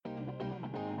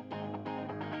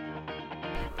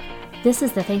This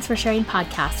is the Thanks for Sharing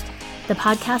podcast, the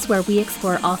podcast where we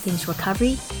explore all things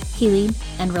recovery, healing,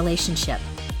 and relationship.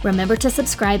 Remember to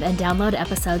subscribe and download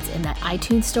episodes in the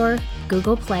iTunes Store,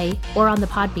 Google Play, or on the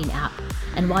Podbean app.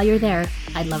 And while you're there,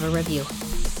 I'd love a review.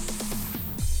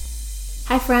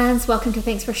 Hi friends, welcome to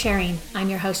Thanks for Sharing. I'm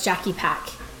your host, Jackie Pack.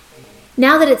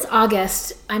 Now that it's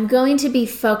August, I'm going to be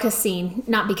focusing,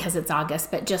 not because it's August,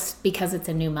 but just because it's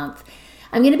a new month.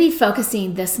 I'm going to be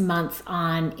focusing this month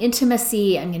on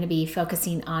intimacy. I'm going to be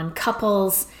focusing on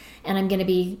couples, and I'm going to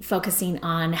be focusing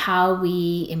on how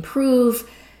we improve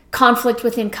conflict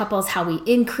within couples, how we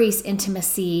increase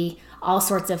intimacy, all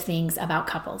sorts of things about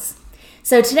couples.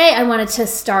 So today I wanted to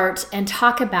start and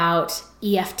talk about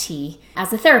EFT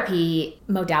as a therapy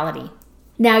modality.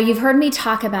 Now, you've heard me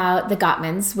talk about the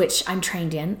Gottmans, which I'm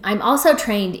trained in. I'm also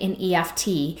trained in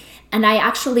EFT, and I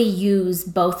actually use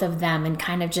both of them and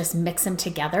kind of just mix them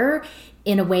together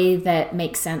in a way that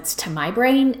makes sense to my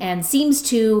brain and seems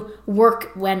to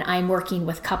work when I'm working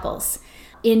with couples.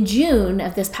 In June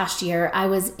of this past year, I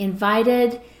was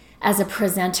invited as a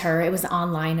presenter, it was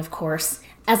online, of course,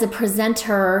 as a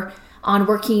presenter on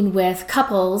working with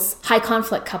couples, high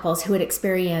conflict couples who had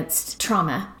experienced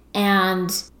trauma. And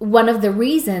one of the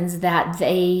reasons that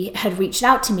they had reached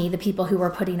out to me, the people who were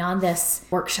putting on this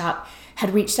workshop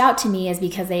had reached out to me, is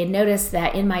because they had noticed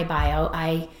that in my bio,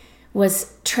 I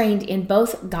was trained in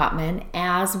both Gottman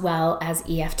as well as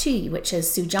EFT, which is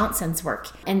Sue Johnson's work.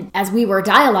 And as we were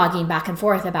dialoguing back and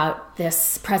forth about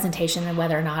this presentation and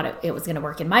whether or not it was going to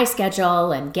work in my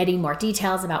schedule and getting more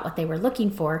details about what they were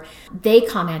looking for, they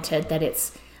commented that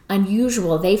it's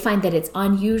unusual. They find that it's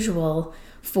unusual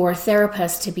for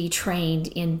therapists to be trained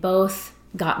in both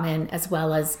Gottman as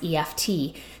well as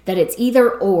EFT, that it's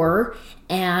either or,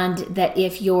 and that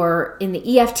if you're in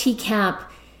the EFT camp,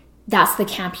 that's the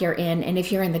camp you're in, and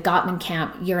if you're in the Gottman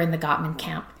camp, you're in the Gottman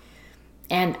camp.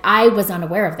 And I was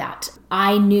unaware of that.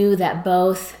 I knew that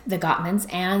both the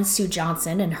Gottmans and Sue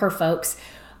Johnson and her folks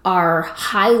are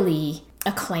highly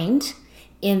acclaimed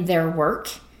in their work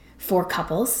for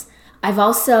couples. I've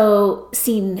also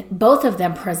seen both of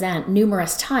them present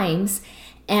numerous times,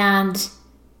 and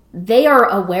they are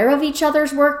aware of each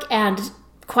other's work and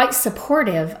quite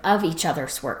supportive of each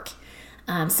other's work.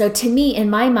 So to me, in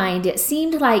my mind, it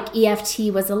seemed like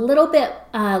EFT was a little bit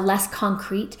less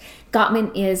concrete.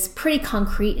 Gottman is pretty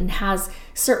concrete and has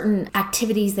certain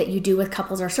activities that you do with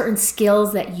couples or certain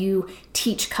skills that you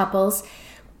teach couples,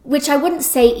 which I wouldn't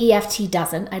say EFT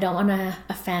doesn't. I don't want to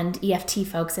offend EFT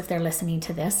folks if they're listening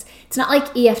to this. It's not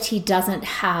like EFT doesn't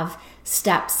have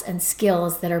steps and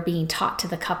skills that are being taught to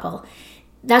the couple.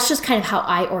 That's just kind of how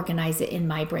I organize it in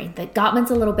my brain. That Gottman's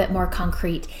a little bit more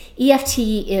concrete. EFT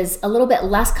is a little bit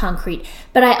less concrete,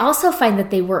 but I also find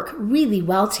that they work really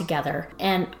well together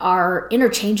and are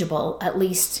interchangeable, at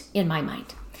least in my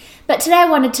mind. But today I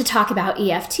wanted to talk about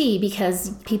EFT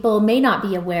because people may not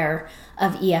be aware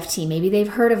of EFT. Maybe they've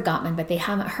heard of Gottman, but they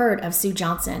haven't heard of Sue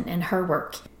Johnson and her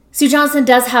work. Sue Johnson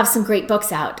does have some great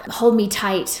books out. Hold Me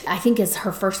Tight, I think, is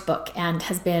her first book and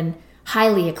has been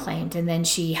highly acclaimed. And then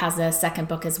she has a second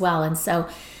book as well. And so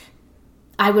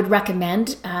I would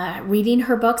recommend reading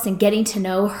her books and getting to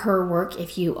know her work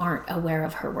if you aren't aware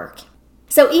of her work.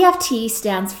 So EFT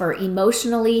stands for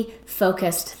Emotionally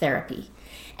Focused Therapy.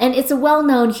 And it's a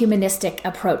well-known humanistic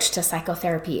approach to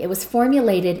psychotherapy. It was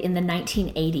formulated in the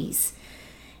 1980s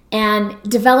and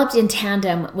developed in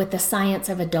tandem with the science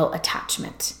of adult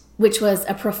attachment, which was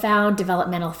a profound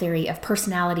developmental theory of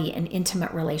personality and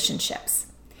intimate relationships.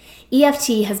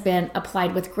 EFT has been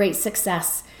applied with great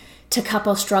success to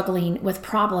couples struggling with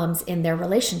problems in their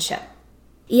relationship.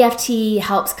 EFT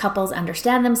helps couples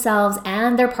understand themselves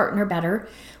and their partner better,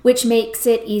 which makes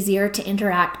it easier to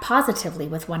interact positively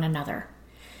with one another.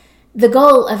 The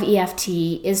goal of EFT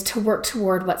is to work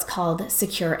toward what's called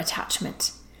secure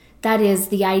attachment. That is,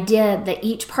 the idea that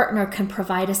each partner can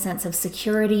provide a sense of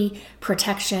security,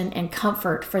 protection, and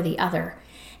comfort for the other,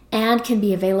 and can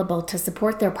be available to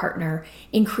support their partner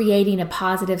in creating a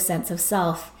positive sense of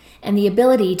self and the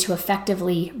ability to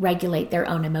effectively regulate their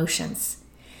own emotions.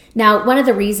 Now, one of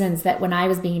the reasons that when I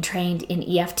was being trained in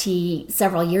EFT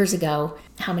several years ago,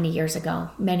 how many years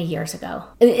ago? Many years ago,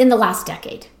 in the last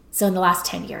decade. So in the last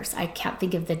 10 years, I can't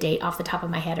think of the date off the top of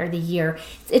my head or the year.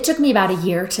 It took me about a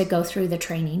year to go through the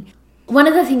training. One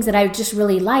of the things that I just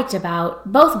really liked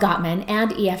about both Gottman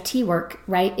and EFT work,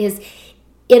 right, is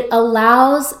it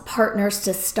allows partners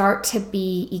to start to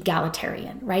be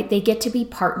egalitarian, right? They get to be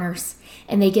partners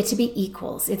and they get to be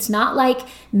equals. It's not like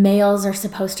males are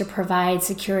supposed to provide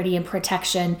security and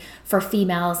protection for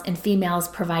females and females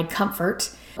provide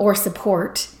comfort or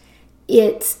support.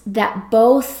 It's that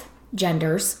both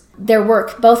genders, their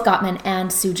work, both Gottman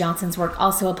and Sue Johnson's work,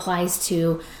 also applies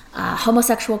to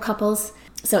homosexual couples.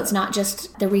 So it's not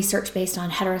just the research based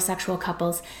on heterosexual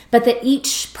couples, but that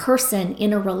each person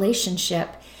in a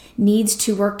relationship needs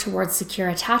to work towards secure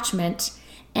attachment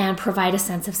and provide a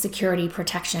sense of security,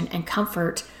 protection, and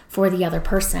comfort for the other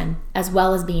person, as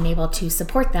well as being able to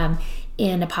support them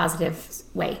in a positive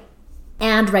way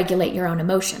and regulate your own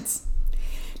emotions.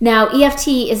 Now, EFT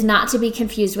is not to be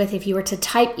confused with, if you were to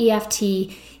type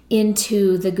EFT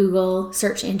into the Google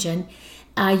search engine,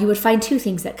 you would find two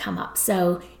things that come up.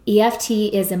 So EFT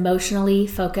is emotionally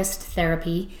focused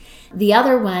therapy. The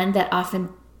other one that often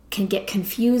can get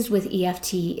confused with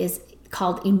EFT is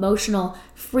called emotional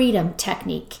freedom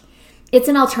technique. It's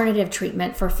an alternative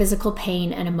treatment for physical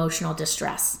pain and emotional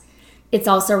distress. It's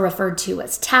also referred to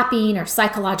as tapping or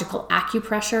psychological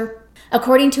acupressure.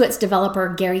 According to its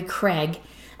developer, Gary Craig,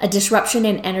 a disruption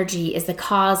in energy is the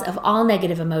cause of all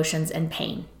negative emotions and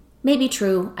pain. Maybe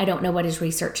true, I don't know what his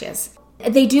research is.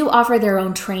 They do offer their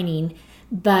own training,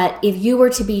 but if you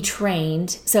were to be trained,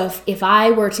 so if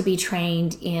I were to be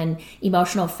trained in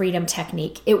emotional freedom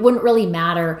technique, it wouldn't really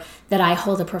matter that I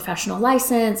hold a professional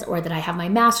license or that I have my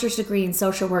master's degree in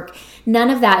social work. None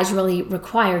of that is really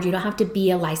required. You don't have to be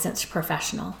a licensed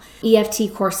professional.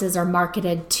 EFT courses are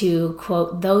marketed to,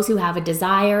 quote, those who have a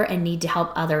desire and need to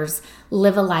help others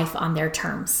live a life on their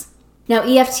terms. Now,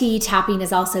 EFT tapping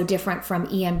is also different from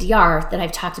EMDR that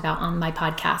I've talked about on my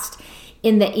podcast.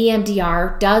 In the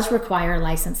EMDR does require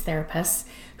licensed therapists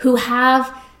who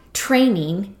have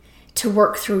training to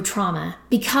work through trauma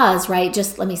because, right,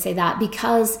 just let me say that,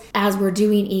 because as we're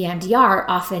doing EMDR,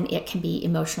 often it can be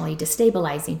emotionally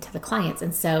destabilizing to the clients.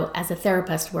 And so as a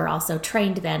therapist, we're also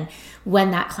trained then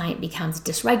when that client becomes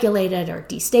dysregulated or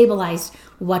destabilized,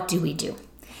 what do we do?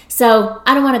 So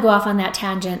I don't want to go off on that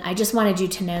tangent. I just wanted you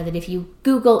to know that if you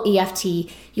Google EFT,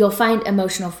 you'll find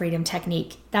emotional freedom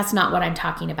technique. That's not what I'm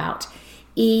talking about.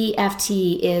 EFT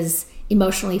is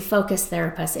emotionally focused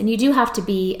therapist, and you do have to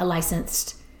be a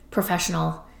licensed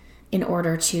professional in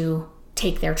order to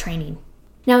take their training.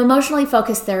 Now, emotionally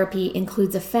focused therapy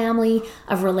includes a family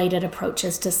of related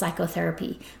approaches to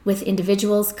psychotherapy with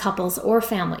individuals, couples, or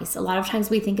families. A lot of times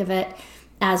we think of it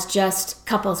as just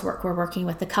couples work. We're working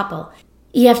with the couple.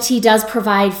 EFT does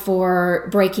provide for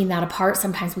breaking that apart.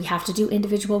 Sometimes we have to do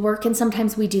individual work, and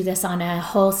sometimes we do this on a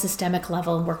whole systemic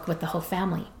level and work with the whole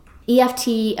family.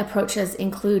 EFT approaches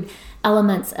include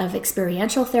elements of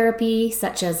experiential therapy,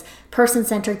 such as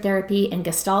person-centered therapy and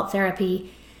Gestalt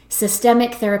therapy,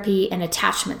 systemic therapy, and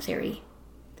attachment theory.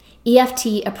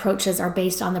 EFT approaches are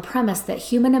based on the premise that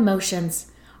human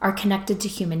emotions are connected to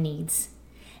human needs,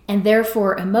 and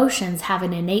therefore emotions have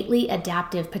an innately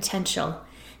adaptive potential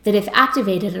that, if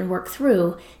activated and worked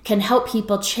through, can help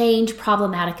people change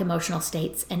problematic emotional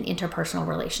states and interpersonal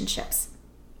relationships.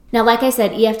 Now, like I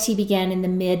said, EFT began in the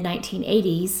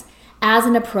mid-1980s as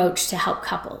an approach to help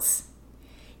couples.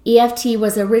 EFT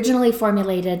was originally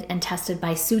formulated and tested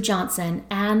by Sue Johnson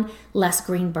and Les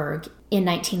Greenberg in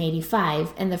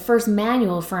 1985, and the first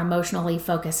manual for emotionally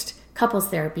focused couples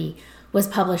therapy was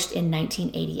published in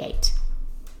 1988.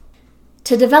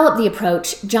 To develop the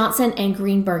approach, Johnson and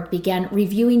Greenberg began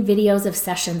reviewing videos of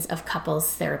sessions of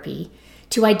couples therapy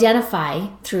to identify,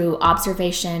 through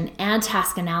observation and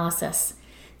task analysis,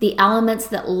 the elements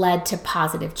that led to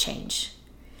positive change.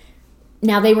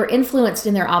 Now, they were influenced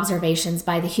in their observations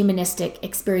by the humanistic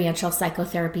experiential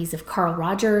psychotherapies of Carl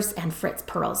Rogers and Fritz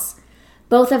Perls,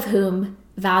 both of whom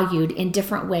valued in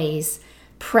different ways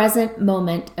present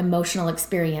moment emotional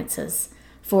experiences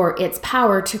for its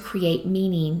power to create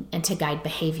meaning and to guide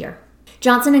behavior.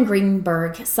 Johnson and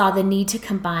Greenberg saw the need to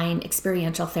combine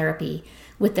experiential therapy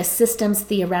with the system's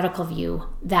theoretical view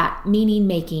that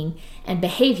meaning-making and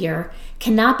behavior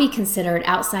cannot be considered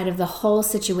outside of the whole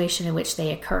situation in which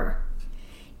they occur.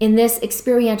 In this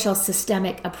experiential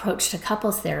systemic approach to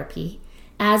couples therapy,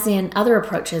 as in other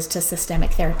approaches to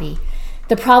systemic therapy,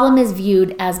 the problem is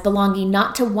viewed as belonging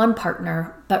not to one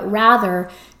partner, but rather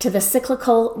to the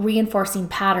cyclical reinforcing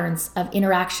patterns of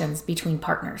interactions between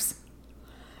partners.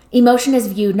 Emotion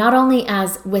is viewed not only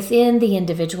as within the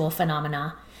individual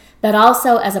phenomena, but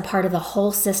also as a part of the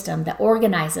whole system that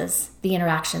organizes the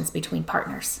interactions between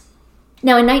partners.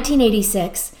 Now, in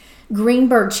 1986,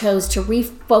 Greenberg chose to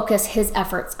refocus his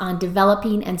efforts on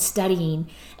developing and studying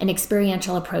an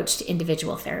experiential approach to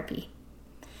individual therapy.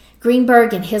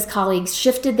 Greenberg and his colleagues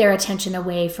shifted their attention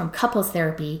away from couples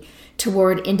therapy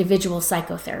toward individual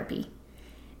psychotherapy.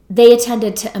 They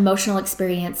attended to emotional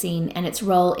experiencing and its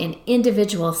role in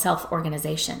individual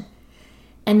self-organization.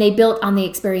 And they built on the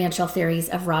experiential theories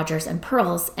of Rogers and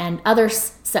Perls and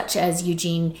others such as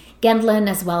Eugene Gendlin,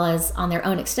 as well as on their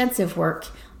own extensive work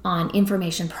on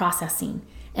information processing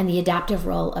and the adaptive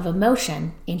role of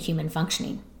emotion in human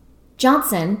functioning.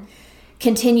 Johnson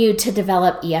continued to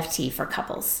develop EFT for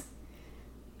couples.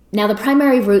 Now, the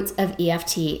primary roots of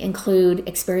EFT include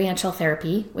experiential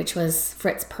therapy, which was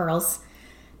Fritz Perls,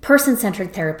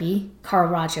 person-centered therapy, Carl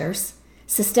Rogers,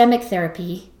 systemic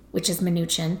therapy, which is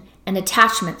Minuchin, and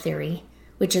attachment theory,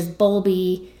 which is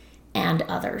Bowlby and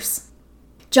others.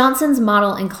 Johnson's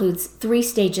model includes 3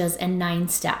 stages and 9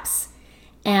 steps,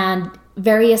 and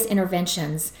various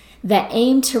interventions that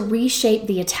aim to reshape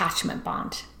the attachment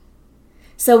bond.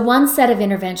 So one set of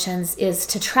interventions is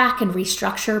to track and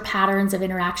restructure patterns of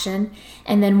interaction,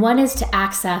 and then one is to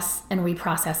access and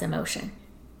reprocess emotion.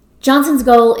 Johnson's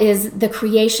goal is the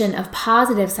creation of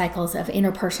positive cycles of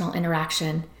interpersonal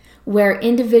interaction where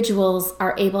individuals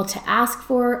are able to ask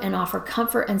for and offer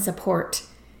comfort and support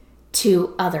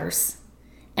to others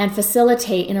and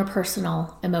facilitate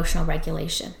interpersonal emotional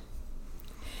regulation.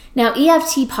 Now,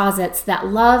 EFT posits that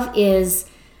love is,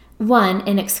 one,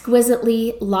 an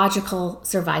exquisitely logical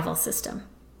survival system.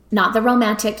 Not the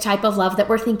romantic type of love that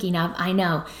we're thinking of, I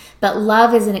know, but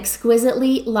love is an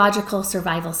exquisitely logical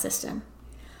survival system.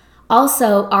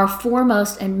 Also, our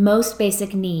foremost and most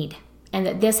basic need, and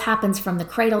that this happens from the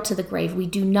cradle to the grave. We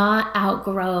do not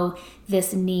outgrow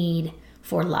this need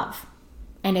for love,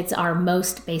 and it's our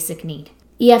most basic need.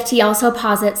 EFT also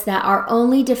posits that our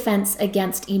only defense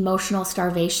against emotional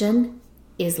starvation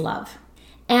is love,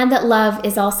 and that love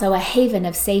is also a haven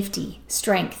of safety,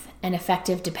 strength, and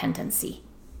effective dependency.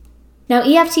 Now,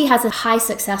 EFT has a high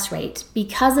success rate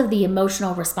because of the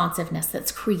emotional responsiveness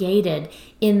that's created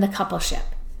in the coupleship.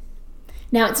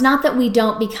 Now, it's not that we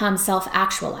don't become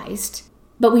self-actualized,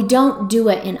 but we don't do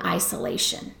it in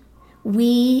isolation.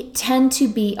 We tend to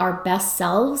be our best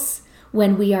selves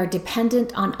when we are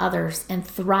dependent on others and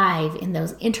thrive in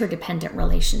those interdependent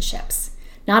relationships.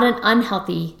 Not an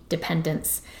unhealthy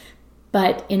dependence,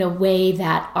 but in a way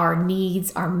that our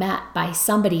needs are met by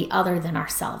somebody other than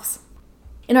ourselves.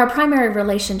 In our primary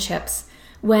relationships,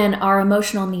 when our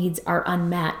emotional needs are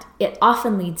unmet, it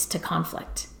often leads to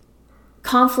conflict.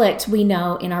 Conflict, we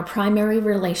know, in our primary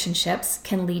relationships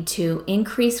can lead to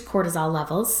increased cortisol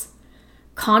levels.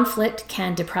 Conflict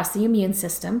can depress the immune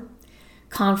system.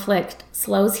 Conflict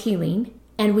slows healing.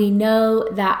 And we know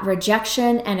that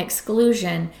rejection and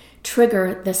exclusion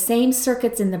trigger the same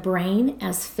circuits in the brain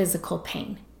as physical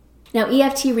pain. Now,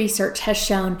 EFT research has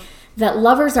shown that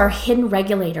lovers are hidden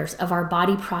regulators of our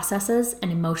body processes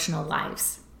and emotional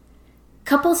lives.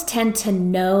 Couples tend to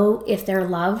know if they're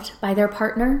loved by their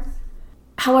partner.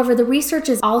 However, the research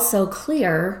is also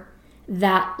clear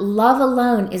that love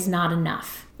alone is not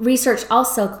enough. Research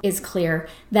also is clear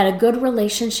that a good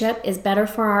relationship is better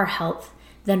for our health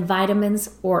than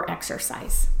vitamins or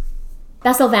exercise.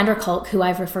 Bessel van der Kolk, who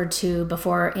I've referred to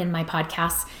before in my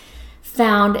podcasts,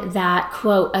 found that,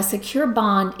 quote, a secure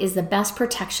bond is the best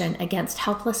protection against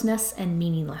helplessness and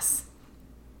meaningless.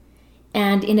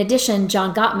 And in addition,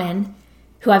 John Gottman,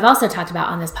 who I've also talked about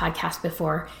on this podcast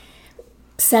before,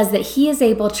 says that he is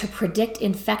able to predict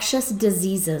infectious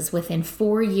diseases within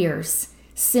 4 years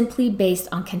simply based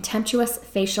on contemptuous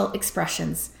facial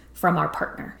expressions from our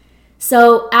partner.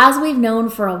 So as we've known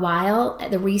for a while,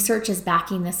 the research is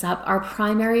backing this up, our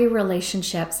primary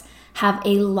relationships have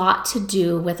a lot to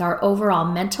do with our overall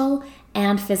mental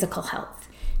and physical health.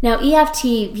 Now,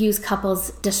 EFT views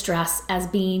couples' distress as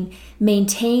being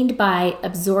maintained by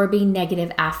absorbing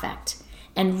negative affect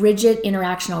and rigid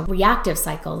interactional reactive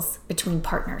cycles between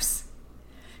partners.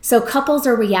 So couples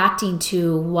are reacting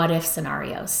to what-if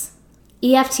scenarios.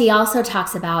 EFT also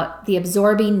talks about the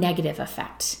absorbing negative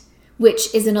effect,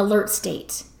 which is an alert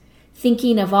state,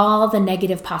 thinking of all the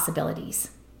negative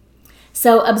possibilities.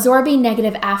 So absorbing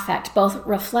negative affect both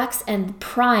reflects and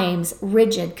primes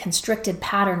rigid, constricted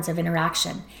patterns of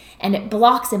interaction, and it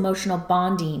blocks emotional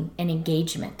bonding and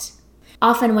engagement.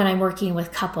 Often when I'm working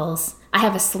with couples, I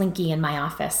have a Slinky in my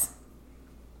office.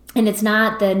 And it's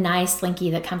not the nice Slinky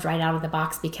that comes right out of the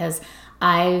box because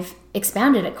I've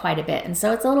expanded it quite a bit. And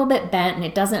so it's a little bit bent and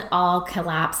it doesn't all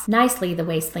collapse nicely the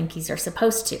way Slinkies are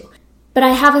supposed to. But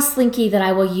I have a Slinky that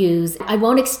I will use. I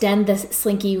won't extend the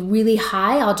Slinky really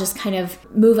high. I'll just kind of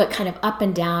move it kind of up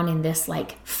and down in this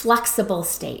like flexible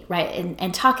state, right?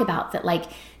 And talk about that, like,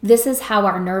 this is how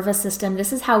our nervous system,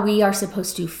 this is how we are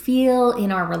supposed to feel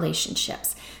in our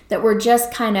relationships. That we're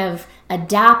just kind of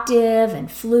adaptive and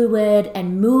fluid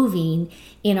and moving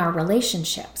in our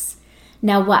relationships.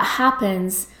 Now, what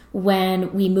happens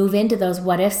when we move into those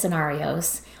what-if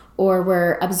scenarios or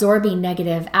we're absorbing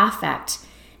negative affect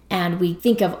and we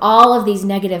think of all of these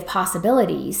negative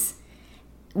possibilities,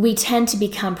 we tend to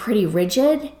become pretty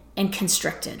rigid and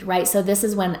constricted, right? So this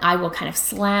is when I will kind of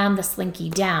slam the slinky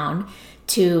down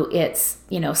to its,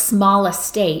 smallest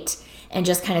state and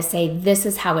just kind of say, this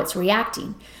is how it's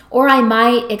reacting. Or I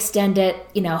might extend it,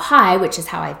 high, which is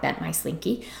how I've bent my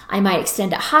slinky. I might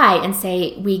extend it high and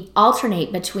say we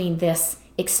alternate between this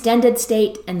extended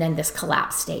state and then this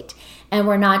collapsed state. And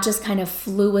we're not just kind of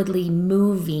fluidly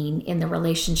moving in the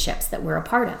relationships that we're a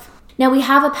part of. Now we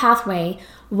have a pathway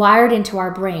wired into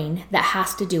our brain that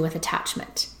has to do with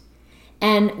attachment.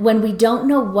 And when we don't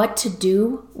know what to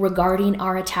do regarding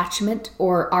our attachment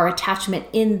or our attachment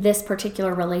in this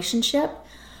particular relationship,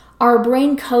 our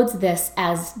brain codes this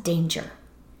as danger.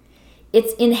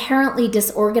 It's inherently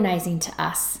disorganizing to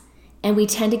us, and we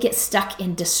tend to get stuck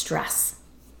in distress.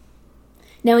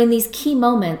 Now, in these key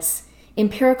moments,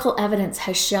 empirical evidence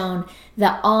has shown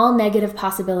that all negative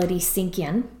possibilities sink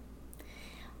in.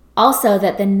 Also,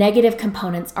 that the negative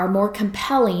components are more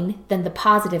compelling than the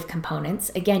positive components.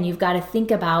 Again, you've got to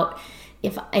think about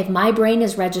if my brain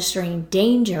is registering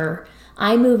danger,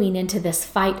 I'm moving into this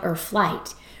fight or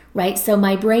flight, right? So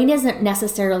my brain isn't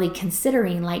necessarily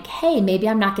considering like, hey, maybe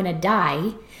I'm not going to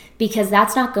die, because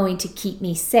that's not going to keep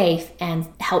me safe and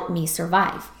help me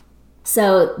survive.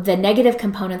 So the negative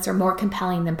components are more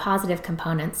compelling than positive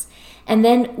components. And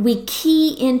then we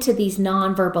key into these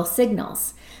nonverbal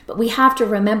signals. But we have to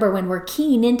remember, when we're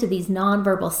keying into these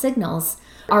nonverbal signals,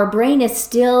 our brain is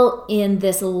still in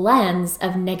this lens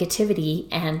of negativity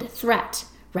and threat,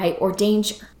 right? Or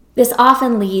danger. This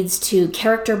often leads to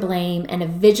character blame and a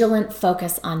vigilant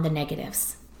focus on the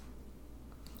negatives.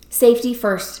 Safety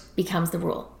first becomes the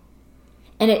rule.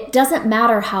 And it doesn't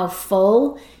matter how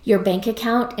full your bank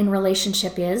account in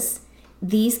relationship is,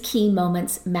 these key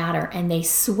moments matter, and they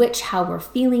switch how we're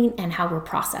feeling and how we're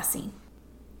processing.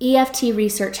 EFT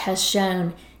research has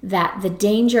shown that the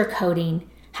danger coding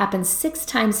happens 6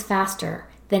 times faster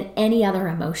than any other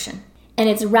emotion. And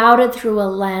it's routed through a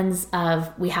lens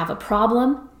of, we have a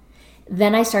problem,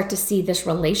 then I start to see this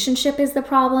relationship is the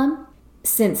problem.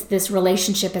 Since this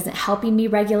relationship isn't helping me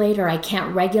regulate, or I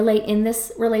can't regulate in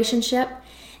this relationship,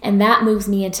 and that moves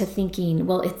me into thinking,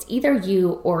 well, it's either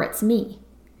you or it's me.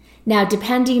 Now,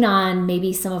 depending on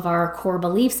maybe some of our core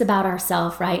beliefs about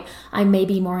ourselves, right, I may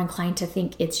be more inclined to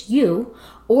think it's you,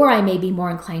 or I may be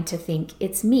more inclined to think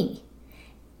it's me.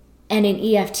 And in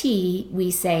EFT,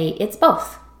 we say it's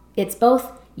both. It's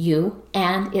both you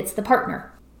and it's the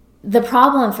partner. The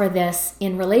problem for this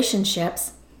in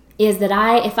relationships is that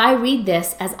if I read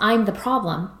this as I'm the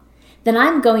problem, then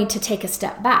I'm going to take a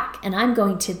step back and I'm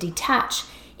going to detach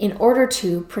in order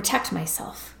to protect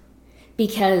myself,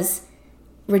 because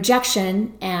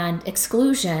rejection and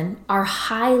exclusion are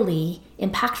highly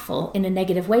impactful in a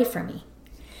negative way for me.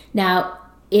 Now,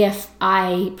 if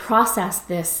I process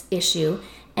this issue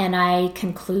and I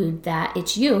conclude that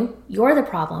it's you're the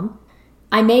problem,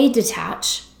 I may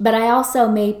detach, but I also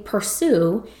may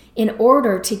pursue in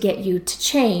order to get you to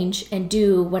change and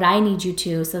do what I need you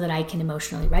to so that I can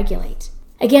emotionally regulate.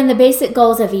 Again, the basic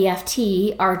goals of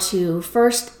EFT are to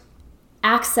first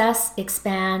access,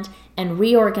 expand, and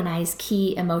reorganize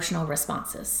key emotional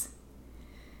responses.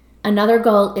 Another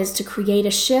goal is to create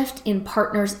a shift in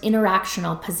partners'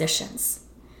 interactional positions.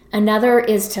 Another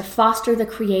is to foster the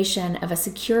creation of a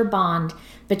secure bond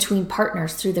between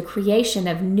partners through the creation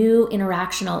of new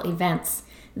interactional events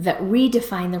that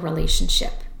redefine the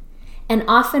relationship, and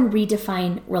often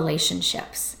redefine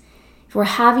relationships. If we're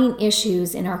having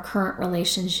issues in our current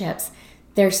relationships,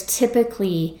 there's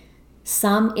typically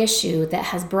some issue that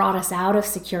has brought us out of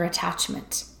secure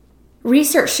attachment.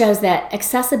 Research shows that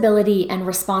accessibility and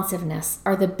responsiveness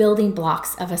are the building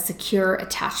blocks of a secure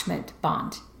attachment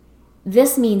bond.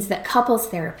 This means that couples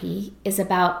therapy is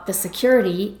about the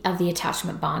security of the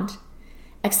attachment bond,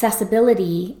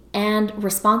 accessibility, and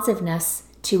responsiveness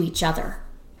to each other.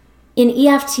 In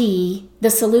EFT, the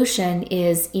solution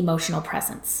is emotional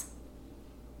presence.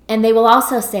 And they will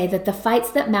also say that the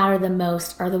fights that matter the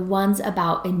most are the ones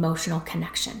about emotional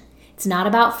connection. It's not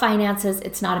about finances,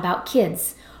 it's not about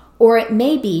kids, or it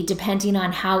may be depending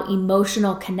on how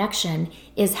emotional connection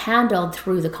is handled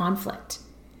through the conflict.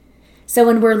 So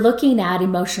when we're looking at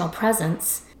emotional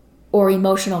presence or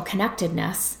emotional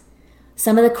connectedness,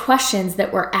 some of the questions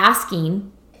that we're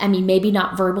asking, maybe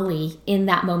not verbally in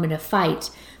that moment of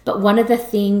fight, but one of the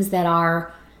things that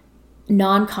our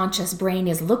non-conscious brain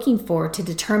is looking for to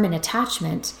determine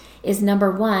attachment is,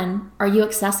 number 1, are you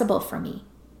accessible for me?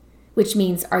 Which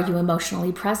means, are you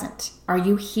emotionally present? Are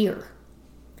you here?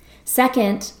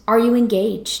 Second, are you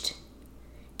engaged?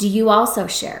 Do you also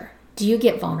share? Do you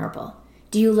get vulnerable?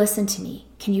 Do you listen to me?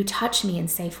 Can you touch me in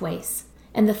safe ways?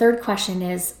 And the third question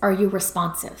is, are you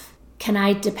responsive? Can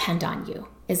I depend on you?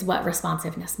 is what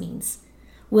responsiveness means.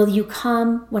 Will you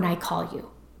come when I call you?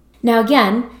 Now,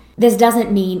 again, this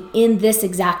doesn't mean in this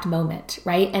exact moment,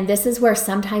 right? And this is where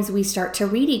sometimes we start to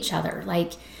read each other.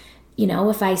 Like,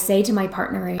 if I say to my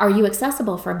partner, are you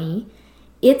accessible for me?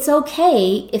 It's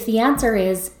okay if the answer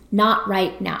is not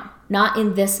right now, not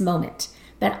in this moment,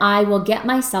 but I will get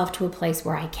myself to a place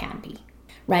where I can be,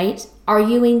 right? Are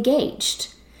you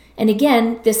engaged? And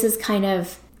again, this is kind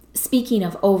of speaking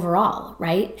of overall,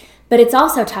 right? But it's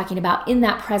also talking about in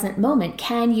that present moment,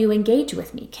 can you engage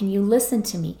with me? Can you listen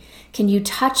to me? Can you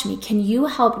touch me? Can you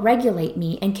help regulate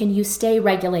me? And can you stay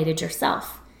regulated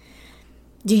yourself?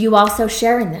 Do you also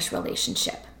share in this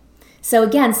relationship? So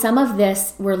again, some of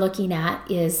this we're looking at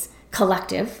is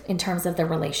collective in terms of the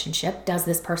relationship. Does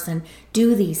this person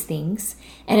do these things?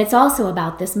 And it's also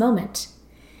about this moment.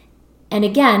 And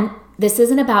again, this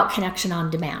isn't about connection on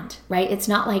demand, right? It's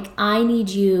not like I need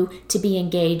you to be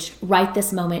engaged right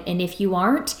this moment. And if you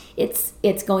aren't,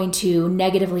 it's going to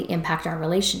negatively impact our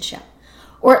relationship.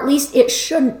 Or at least it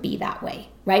shouldn't be that way,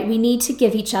 right? We need to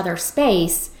give each other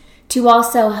space to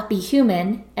also be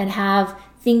human and have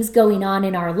things going on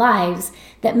in our lives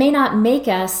that may not make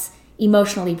us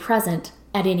emotionally present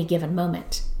at any given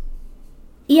moment.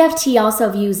 EFT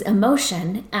also views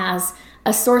emotion as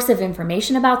a source of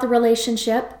information about the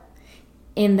relationship,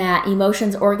 in that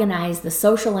emotions organize the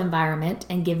social environment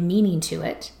and give meaning to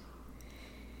it.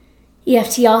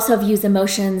 EFT also views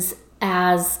emotions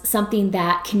as something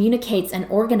that communicates and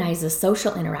organizes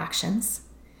social interactions.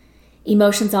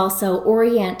 Emotions also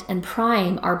orient and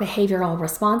prime our behavioral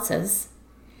responses,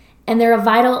 and they're a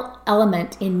vital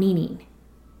element in meaning,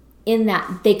 in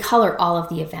that they color all of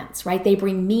the events, right? They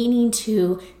bring meaning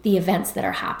to the events that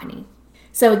are happening.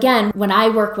 So again, when I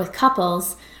work with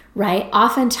couples, right,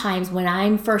 oftentimes when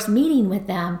I'm first meeting with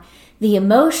them, the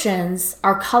emotions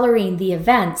are coloring the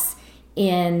events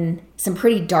in some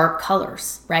pretty dark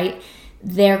colors, right?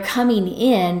 They're coming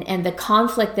in and the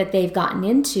conflict that they've gotten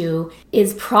into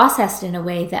is processed in a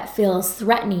way that feels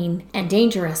threatening and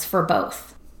dangerous for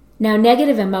both. Now,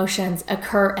 negative emotions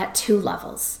occur at two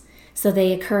levels. So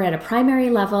they occur at a primary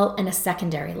level and a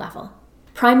secondary level.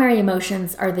 Primary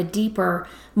emotions are the deeper,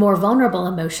 more vulnerable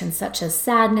emotions such as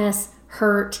sadness,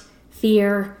 hurt,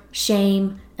 fear,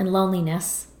 shame, and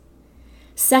loneliness.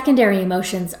 Secondary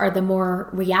emotions are the more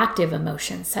reactive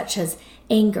emotions such as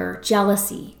anger,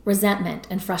 jealousy, resentment,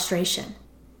 and frustration.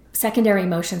 Secondary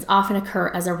emotions often occur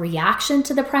as a reaction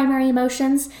to the primary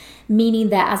emotions, meaning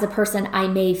that as a person, I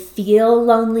may feel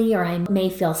lonely or I may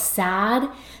feel sad,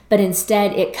 but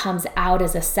instead it comes out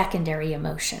as a secondary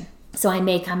emotion. So I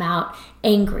may come out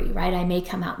angry, right? I may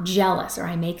come out jealous, or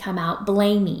I may come out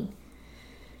blaming.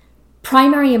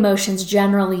 Primary emotions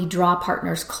generally draw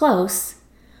partners close,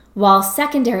 while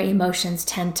secondary emotions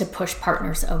tend to push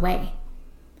partners away.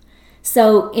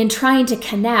 So in trying to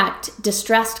connect,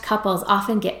 distressed couples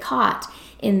often get caught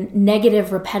in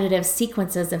negative, repetitive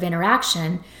sequences of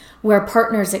interaction where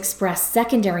partners express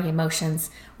secondary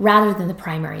emotions rather than the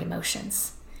primary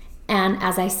emotions. And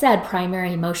as I said,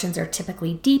 primary emotions are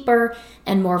typically deeper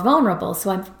and more vulnerable.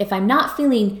 So if I'm not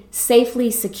feeling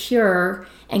safely secure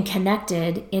and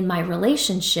connected in my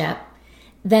relationship,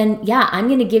 then I'm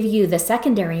going to give you the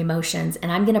secondary emotions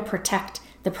and I'm going to protect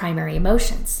the primary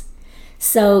emotions.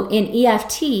 So in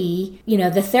EFT,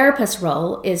 the therapist's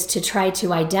role is to try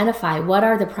to identify what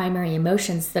are the primary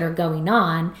emotions that are going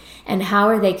on and how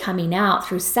are they coming out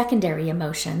through secondary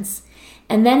emotions,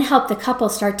 and then help the couple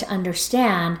start to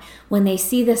understand when they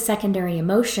see the secondary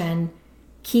emotion,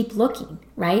 keep looking,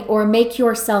 right? Or make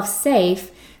yourself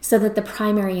safe so that the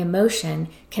primary emotion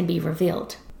can be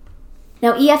revealed.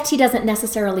 Now, EFT doesn't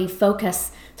necessarily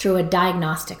focus through a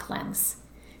diagnostic lens.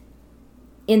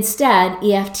 Instead,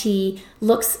 EFT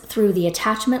looks through the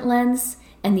attachment lens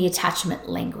and the attachment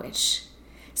language.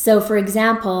 So, for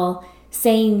example,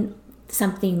 saying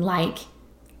something like,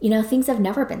 things have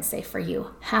never been safe for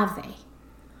you, have they?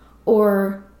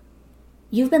 Or,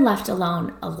 you've been left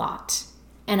alone a lot,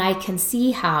 and I can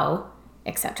see how,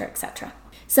 etc., etc.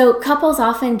 So couples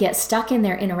often get stuck in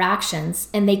their interactions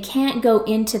and they can't go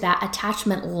into that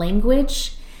attachment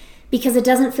language because it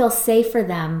doesn't feel safe for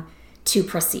them to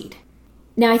proceed.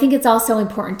 Now, I think it's also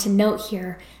important to note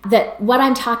here that what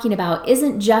I'm talking about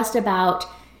isn't just about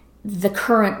the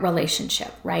current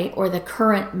relationship, right? Or the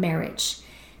current marriage.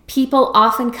 People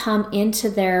often come into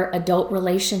their adult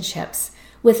relationships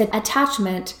with an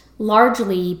attachment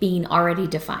largely being already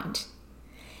defined.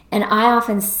 And I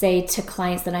often say to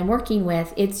clients that I'm working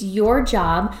with, it's your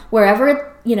job,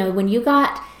 wherever, when you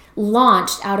got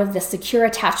launched out of the secure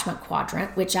attachment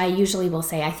quadrant, which I usually will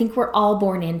say, I think we're all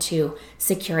born into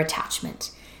secure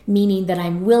attachment. meaning that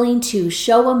I'm willing to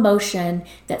show emotion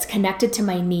that's connected to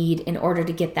my need in order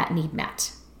to get that need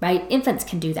met, right? Infants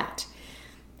can do that,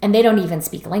 and they don't even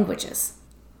speak languages.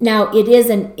 Now, it is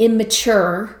an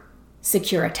immature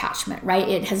secure attachment, right?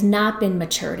 It has not been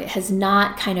matured. It has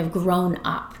not kind of grown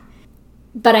up.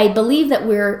 But I believe that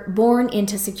we're born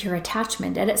into secure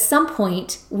attachment, and at some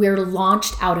point, we're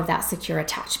launched out of that secure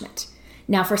attachment.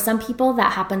 Now, for some people,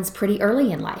 that happens pretty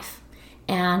early in life,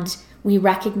 and we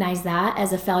recognize that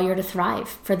as a failure to thrive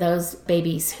for those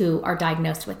babies who are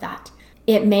diagnosed with that.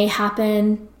 It may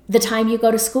happen the time you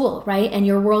go to school, right? And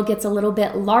your world gets a little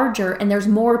bit larger, and there's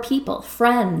more people,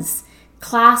 friends,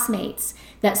 classmates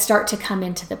that start to come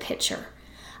into the picture.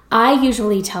 I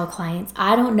usually tell clients,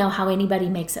 I don't know how anybody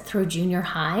makes it through junior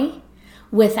high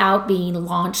without being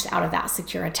launched out of that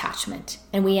secure attachment.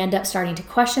 And we end up starting to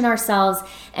question ourselves,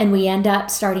 and we end up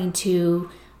starting to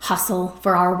hustle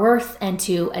for our worth and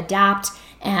to adapt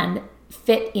and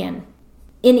fit in.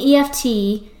 In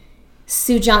EFT,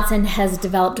 Sue Johnson has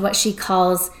developed what she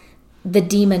calls the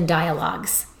demon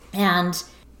dialogues. And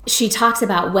she talks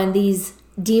about when these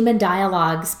demon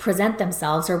dialogues present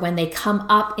themselves, or when they come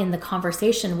up in the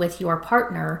conversation with your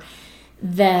partner,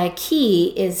 the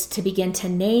key is to begin to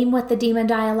name what the demon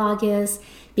dialogue is,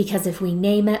 because if we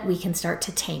name it, we can start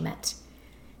to tame it.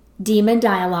 Demon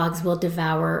dialogues will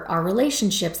devour our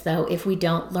relationships, though, if we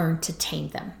don't learn to tame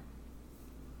them.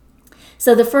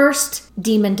 So the first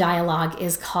demon dialogue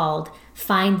is called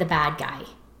Find the Bad Guy,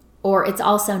 or it's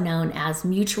also known as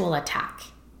mutual attack.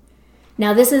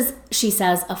 Now, this is, she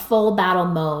says, a full battle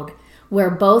mode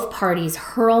where both parties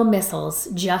hurl missiles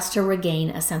just to regain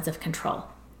a sense of control.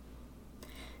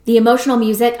 The emotional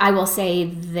music, I will say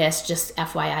this, just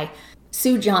FYI,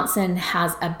 Sue Johnson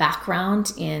has a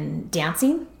background in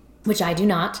dancing, which I do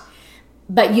not,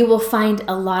 but you will find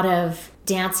a lot of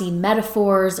dancing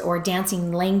metaphors or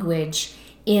dancing language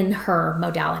in her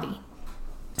modality.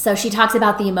 So she talks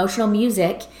about the emotional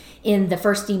music in the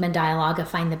first demon dialogue of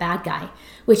Find the Bad Guy,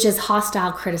 which is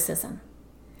hostile criticism.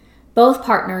 Both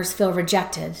partners feel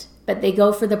rejected, but they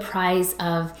go for the prize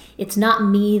of, it's not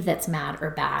me that's mad or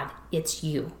bad, it's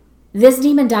you. This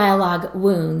demon dialogue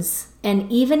wounds,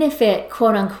 and even if it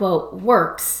quote unquote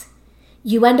works,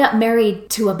 you end up married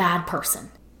to a bad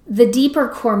person. The deeper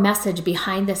core message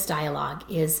behind this dialogue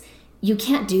is, you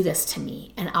can't do this to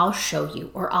me, and I'll show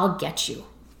you, or I'll get you.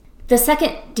 The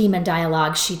second demon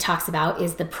dialogue she talks about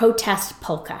is the protest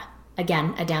polka,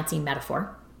 again, a dancing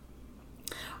metaphor,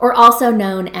 or also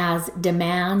known as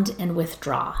demand and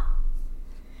withdraw.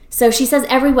 So she says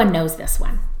everyone knows this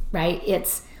one, right?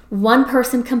 It's one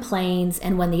person complains,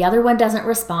 and when the other one doesn't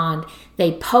respond,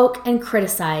 they poke and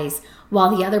criticize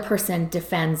while the other person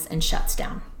defends and shuts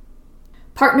down.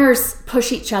 Partners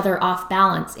push each other off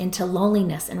balance into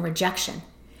loneliness and rejection,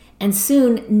 and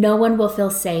soon no one will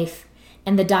feel safe,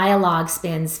 and the dialogue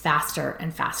spins faster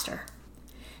and faster.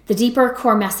 The deeper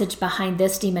core message behind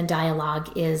this demon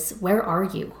dialogue is, where are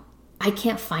you? I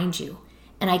can't find you,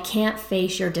 and I can't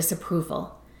face your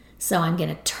disapproval, so I'm going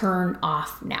to turn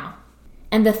off now.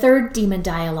 And the third demon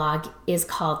dialogue is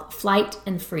called flight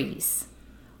and freeze,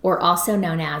 or also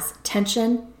known as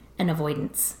tension and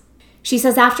avoidance. She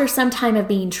says after some time of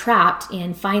being trapped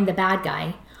in Find the Bad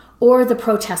Guy or the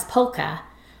protest polka,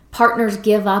 partners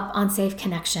give up on safe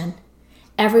connection,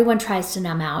 everyone tries to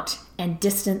numb out, and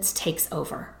distance takes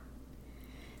over.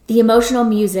 The emotional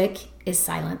music is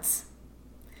silence.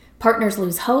 Partners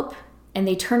lose hope, and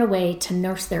they turn away to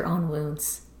nurse their own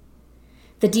wounds.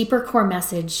 The deeper core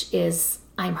message is,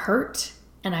 I'm hurt,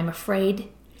 and I'm afraid,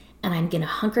 and I'm going to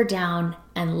hunker down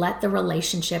and let the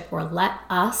relationship, or let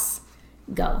us,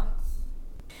 go.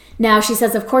 Now, she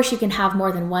says, of course, you can have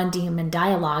more than one demon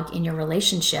dialogue in your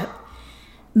relationship.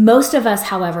 Most of us,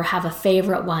 however, have a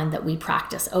favorite one that we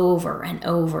practice over and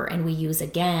over, and we use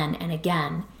again and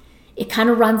again. It kind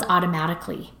of runs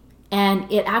automatically,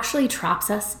 and it actually traps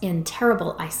us in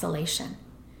terrible isolation.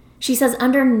 She says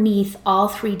underneath all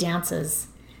three dances,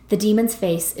 the demon's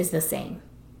face is the same.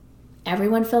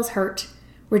 Everyone feels hurt,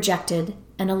 rejected,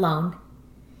 and alone.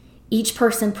 Each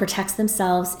person protects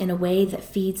themselves in a way that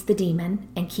feeds the demon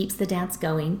and keeps the dance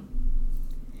going.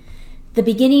 The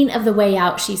beginning of the way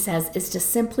out, she says, is to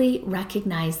simply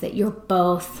recognize that you're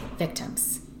both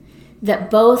victims, that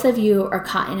both of you are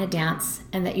caught in a dance,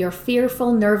 and that your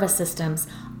fearful nervous systems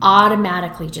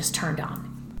automatically just turned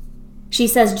on. She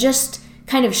says just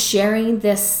kind of sharing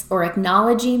this or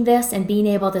acknowledging this and being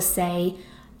able to say,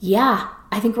 yeah,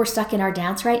 I think we're stuck in our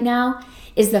dance right now,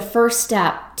 is the first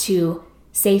step to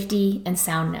safety and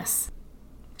soundness.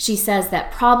 She says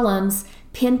that problems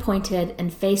pinpointed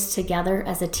and faced together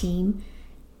as a team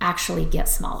actually get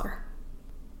smaller.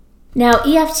 Now,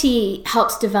 EFT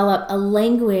helps develop a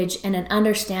language and an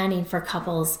understanding for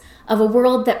couples of a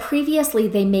world that previously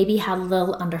they maybe had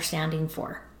little understanding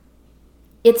for.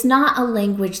 It's not a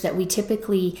language that we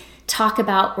typically talk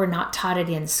about. We're not taught it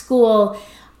in school.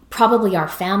 Probably our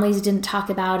families didn't talk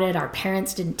about it. Our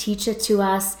parents didn't teach it to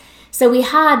us. So we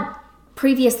had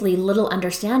previously little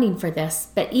understanding for this,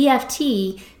 but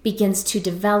EFT begins to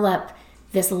develop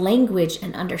this language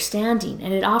and understanding,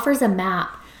 and it offers a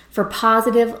map for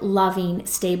positive, loving,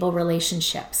 stable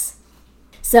relationships.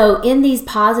 So in these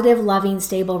positive, loving,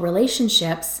 stable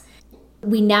relationships,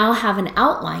 we now have an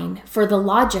outline for the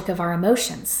logic of our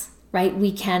emotions, right?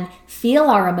 We can feel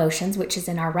our emotions, which is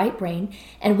in our right brain,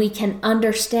 and we can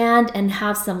understand and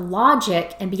have some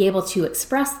logic and be able to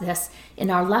express this in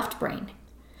our left brain.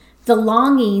 The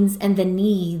longings and the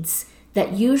needs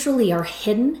that usually are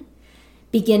hidden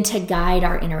begin to guide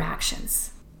our interactions.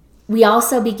 We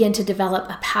also begin to develop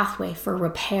a pathway for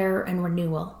repair and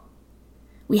renewal.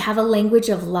 We have a language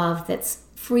of love that's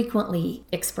frequently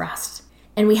expressed,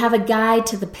 and we have a guide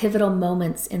to the pivotal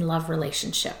moments in love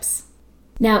relationships.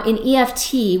 Now, in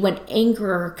EFT, when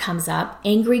anger comes up,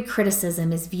 angry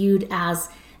criticism is viewed as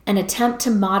an attempt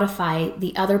to modify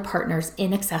the other partner's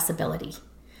inaccessibility,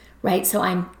 right? So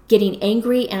I'm getting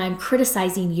angry and I'm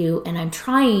criticizing you, and I'm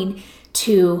trying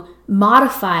to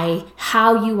modify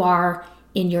how you are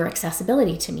in your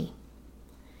accessibility to me.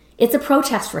 It's a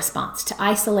protest response to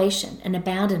isolation and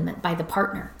abandonment by the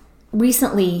partner.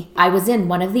 Recently, I was in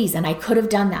one of these and I could have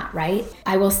done that, right?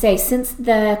 I will say since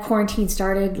the quarantine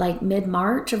started like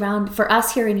mid-March, for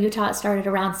us here in Utah, it started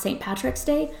around St. Patrick's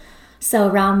Day. So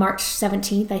around March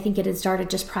 17th, I think it had started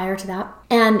just prior to that.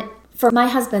 And for my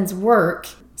husband's work,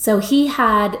 so he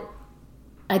had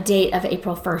a date of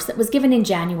April 1st that was given in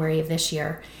January of this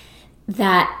year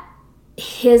that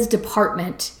his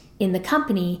department in the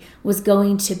company was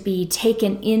going to be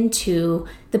taken into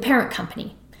the parent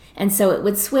company. And so it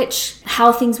would switch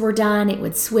how things were done. It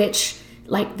would switch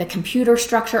like the computer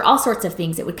structure, all sorts of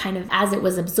things. It would kind of, as it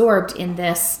was absorbed in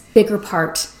this bigger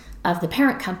part of the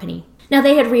parent company. Now,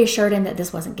 they had reassured him that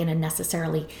this wasn't going to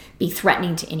necessarily be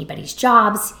threatening to anybody's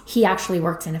jobs. He actually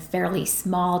works in a fairly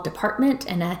small department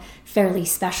and a fairly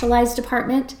specialized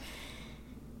department.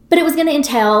 But it was going to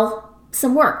entail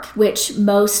some work, which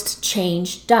most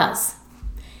change does.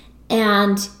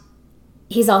 And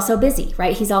he's also busy,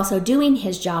 right? He's also doing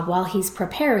his job while he's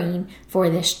preparing for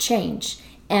this change.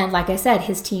 And like I said,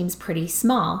 his team's pretty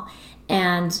small.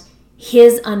 And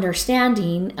his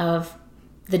understanding of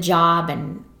the job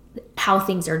and how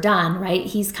things are done, right?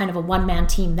 He's kind of a one-man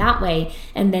team that way.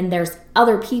 And then there's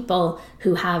other people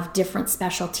who have different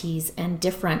specialties and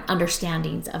different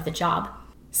understandings of the job.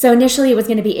 So initially it was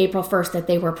going to be April 1st that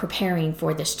they were preparing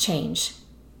for this change.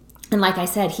 And like I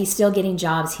said, he's still getting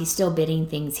jobs, he's still bidding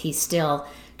things, he's still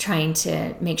trying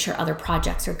to make sure other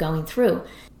projects are going through.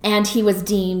 And he was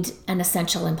deemed an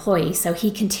essential employee, so he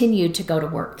continued to go to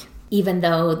work. Even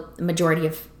though the majority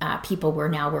of people were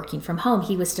now working from home,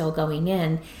 he was still going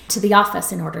in to the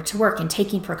office in order to work and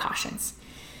taking precautions.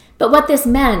 But what this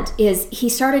meant is he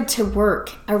started to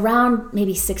work around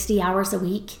maybe 60 hours a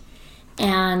week.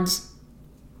 And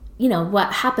you know,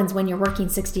 what happens when you're working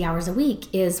 60 hours a week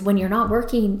is when you're not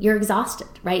working, you're exhausted,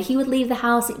 right? He would leave the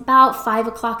house about 5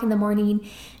 o'clock in the morning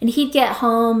and he'd get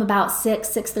home about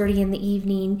 6:30 in the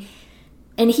evening.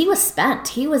 And he was spent,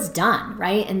 he was done,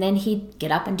 right? And then he'd get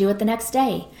up and do it the next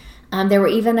day. There were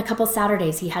even a couple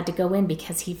Saturdays he had to go in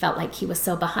because he felt like he was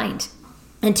so behind.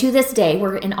 And to this day,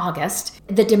 we're in August,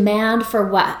 the demand for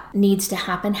what needs to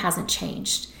happen hasn't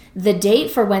changed. The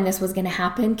date for when this was going to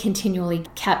happen continually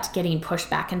kept getting pushed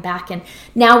back and back. And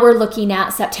now we're looking at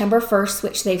September 1st,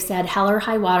 which they've said, hell or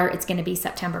high water, it's going to be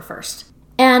September 1st.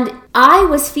 And I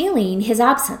was feeling his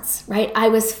absence, right? I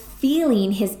was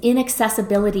feeling his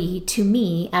inaccessibility to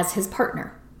me as his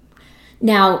partner.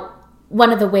 Now,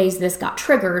 one of the ways this got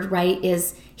triggered, right,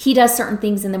 is he does certain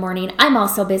things in the morning. I'm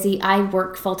also busy. I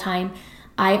work full time.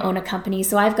 I own a company,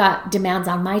 so I've got demands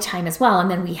on my time as well. And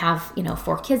then we have,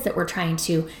 4 kids that we're trying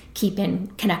to keep in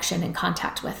connection and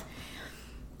contact with.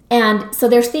 And so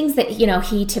there's things that,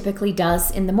 he typically does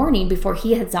in the morning before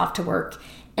he heads off to work.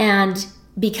 And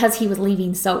because he was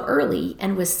leaving so early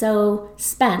and was so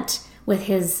spent with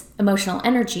his emotional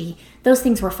energy, those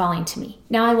things were falling to me.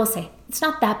 Now, I will say, it's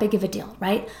not that big of a deal,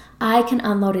 right? I can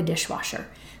unload a dishwasher,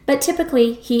 but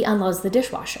typically he unloads the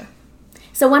dishwasher.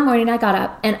 So one morning I got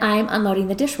up and I'm unloading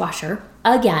the dishwasher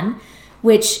again,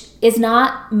 which is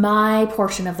not my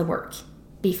portion of the work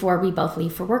before we both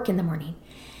leave for work in the morning.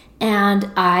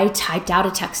 And I typed out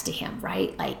a text to him,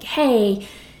 right? Like, hey,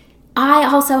 I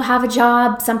also have a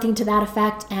job, something to that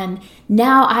effect, and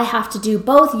now I have to do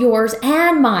both yours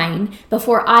and mine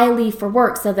before I leave for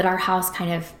work so that our house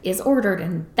kind of is ordered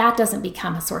and that doesn't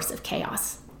become a source of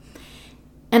chaos.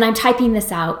 And I'm typing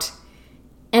this out,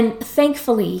 and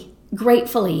thankfully,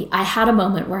 gratefully, I had a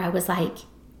moment where I was like,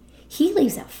 he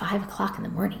leaves at 5 o'clock in the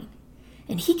morning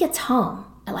and he gets home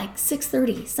at like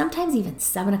 6:30, sometimes even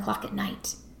 7 o'clock at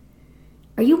night.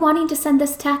 Are you wanting to send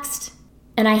this text?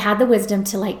 And I had the wisdom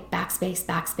to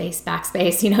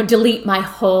backspace, delete my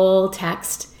whole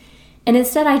text. And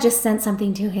instead I just sent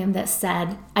something to him that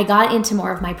said, I got into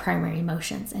more of my primary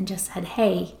emotions and just said,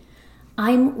 hey,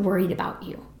 I'm worried about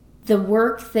you. The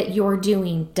work that you're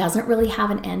doing doesn't really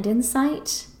have an end in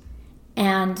sight,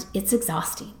 and it's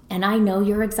exhausting. And I know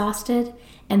you're exhausted,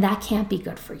 and that can't be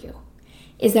good for you.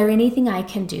 Is there anything I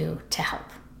can do to help?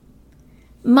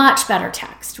 Much better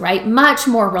text, right? Much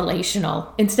more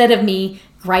relational instead of me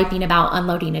griping about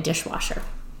unloading a dishwasher.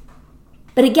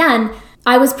 But again,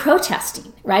 I was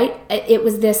protesting, right? It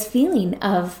was this feeling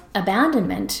of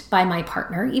abandonment by my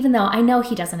partner, even though I know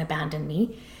he doesn't abandon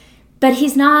me, but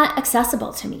he's not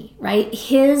accessible to me, right?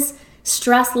 His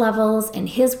stress levels and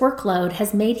his workload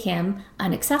has made him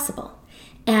inaccessible.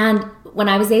 And when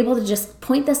I was able to just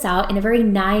point this out in a very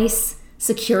nice,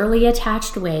 securely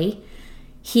attached way,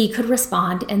 he could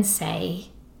respond and say,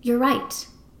 you're right.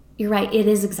 You're right. It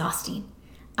is exhausting.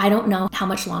 I don't know how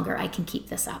much longer I can keep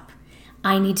this up.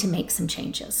 I need to make some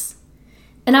changes.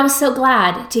 And I was so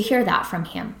glad to hear that from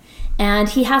him. And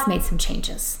he has made some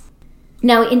changes.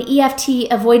 Now, in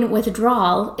EFT, avoidant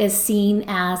withdrawal is seen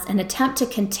as an attempt to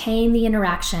contain the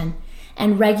interaction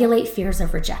and regulate fears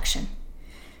of rejection.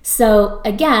 So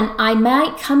again, I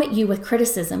might come at you with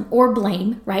criticism or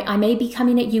blame, right? I may be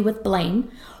coming at you with blame,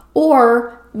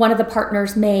 or one of the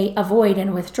partners may avoid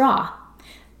and withdraw.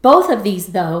 Both of these,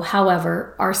 though,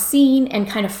 however, are seen and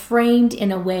kind of framed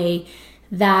in a way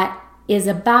that is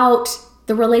about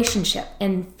the relationship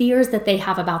and fears that they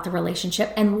have about the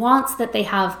relationship and wants that they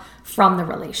have from the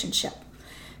relationship.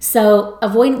 So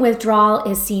avoidant withdrawal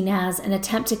is seen as an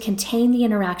attempt to contain the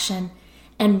interaction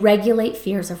and regulate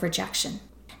fears of rejection.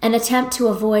 An attempt to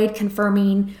avoid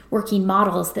confirming working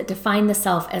models that define the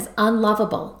self as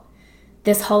unlovable.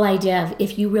 This whole idea of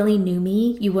if you really knew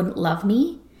me, you wouldn't love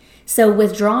me. So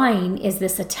withdrawing is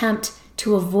this attempt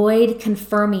to avoid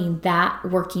confirming that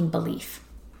working belief.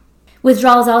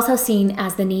 Withdrawal is also seen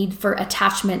as the need for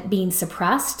attachment being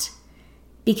suppressed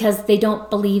because they don't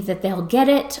believe that they'll get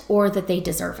it or that they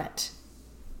deserve it.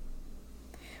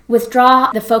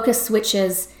 Withdraw, the focus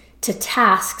switches to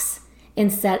tasks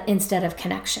instead of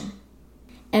connection.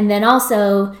 And then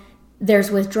also there's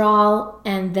withdrawal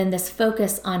and then this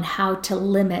focus on how to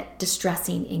limit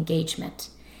distressing engagement.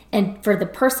 And for the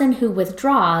person who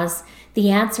withdraws, the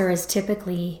answer is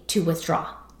typically to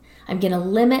withdraw. I'm going to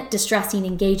limit distressing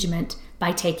engagement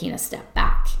by taking a step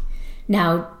back.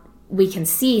 Now, we can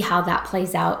see how that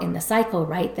plays out in the cycle,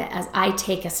 right? That as I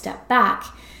take a step back,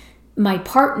 my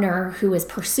partner who is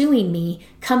pursuing me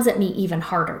comes at me even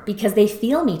harder because they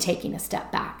feel me taking a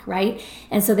step back, right?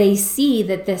 And so they see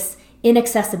that this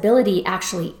inaccessibility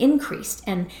actually increased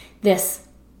and this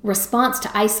response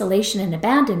to isolation and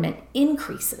abandonment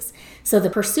increases. So the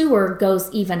pursuer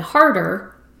goes even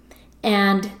harder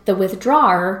and the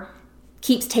withdrawer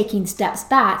keeps taking steps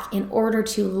back in order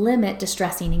to limit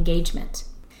distressing engagement.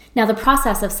 Now, the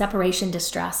process of separation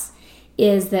distress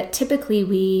is that typically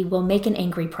we will make an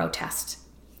angry protest.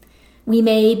 We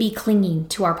may be clinging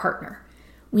to our partner.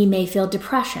 We may feel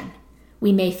depression.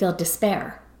 We may feel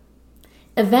despair.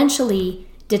 Eventually,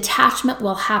 detachment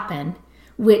will happen,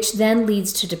 which then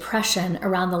leads to depression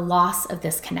around the loss of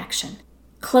this connection.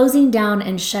 Closing down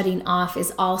and shutting off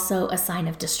is also a sign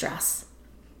of distress.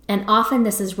 And often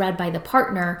this is read by the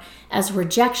partner as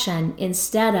rejection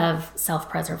instead of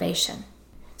self-preservation.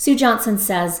 Sue Johnson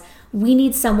says, we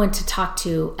need someone to talk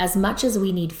to as much as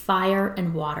we need fire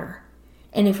and water.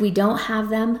 And if we don't have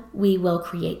them, we will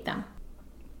create them.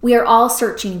 We are all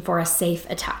searching for a safe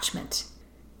attachment.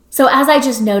 So as I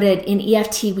just noted, in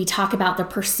EFT, we talk about the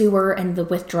pursuer and the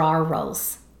withdrawer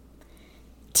roles.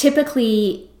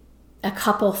 Typically, a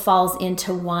couple falls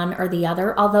into one or the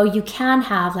other, although you can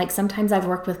have, like sometimes I've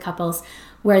worked with couples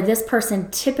where this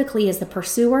person typically is the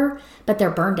pursuer, but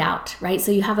they're burned out, right?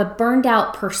 So you have a burned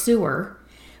out pursuer,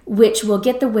 which will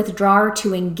get the withdrawer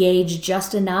to engage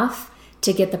just enough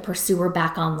to get the pursuer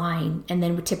back online. And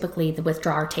then typically the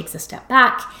withdrawer takes a step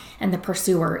back and the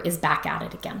pursuer is back at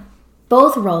it again.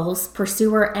 Both roles,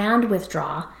 pursuer and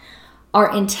withdraw,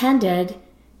 are intended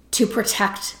to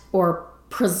protect or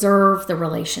preserve the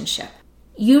relationship.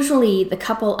 Usually the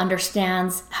couple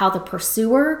understands how the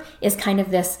pursuer is kind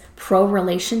of this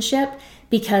pro-relationship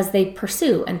because they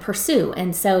pursue.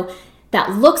 And so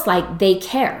that looks like they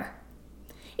care.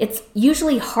 It's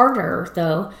usually harder,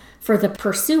 though, for the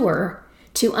pursuer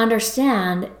to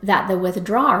understand that the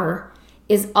withdrawer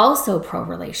is also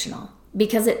pro-relational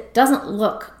because it doesn't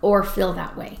look or feel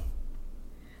that way,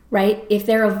 right? If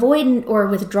they're avoidant or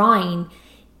withdrawing,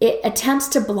 it attempts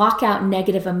to block out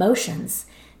negative emotions,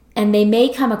 and they may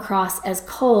come across as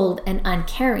cold and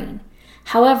uncaring.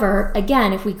 However,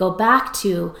 again, if we go back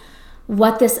to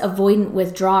what this avoidant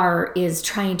withdrawer is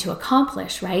trying to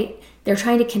accomplish, right? They're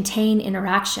trying to contain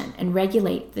interaction and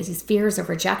regulate these fears of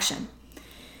rejection.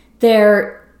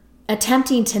 They're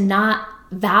attempting to not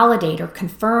validate or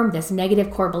confirm this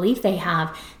negative core belief they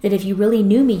have that if you really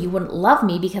knew me, you wouldn't love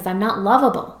me because I'm not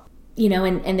lovable,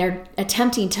 and they're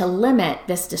attempting to limit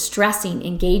this distressing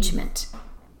engagement.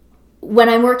 When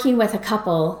I'm working with a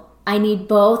couple, I need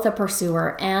both the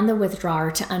pursuer and the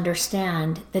withdrawer to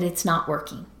understand that it's not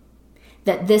working,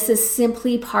 that this is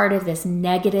simply part of this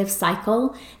negative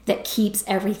cycle that keeps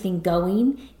everything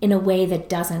going in a way that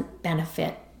doesn't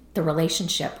benefit the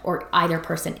relationship or either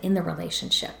person in the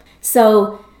relationship.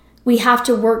 So we have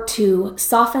to work to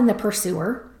soften the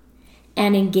pursuer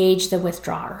and engage the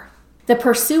withdrawer. The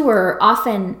pursuer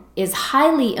often is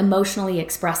highly emotionally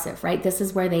expressive, right? This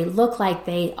is where they look like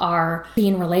they are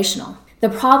being relational. The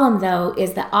problem, though,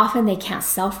 is that often they can't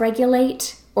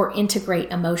self-regulate or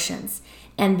integrate emotions,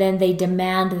 and then they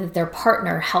demand that their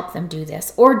partner help them do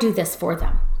this or do this for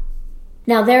them.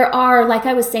 Now, there are, like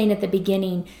I was saying at the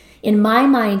beginning, in my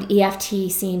mind,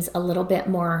 EFT seems a little bit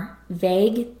more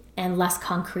vague and less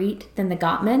concrete than the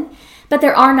Gottman, but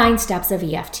there are 9 steps of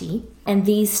EFT, and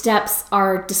these steps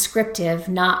are descriptive,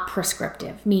 not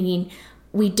prescriptive, meaning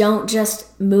we don't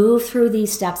just move through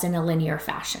these steps in a linear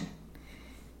fashion.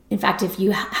 In fact, if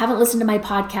you haven't listened to my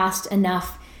podcast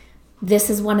enough, this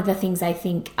is one of the things I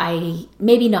think I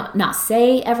maybe not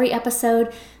say every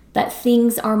episode, but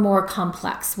things are more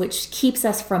complex, which keeps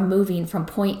us from moving from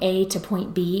point A to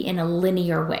point B in a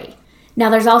linear way. Now,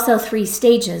 there's also 3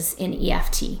 stages in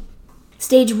EFT.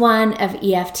 Stage 1 of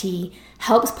EFT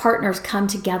helps partners come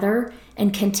together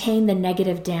and contain the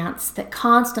negative dance that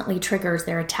constantly triggers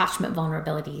their attachment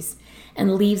vulnerabilities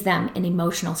and leaves them in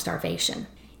emotional starvation.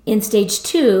 In stage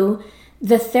 2,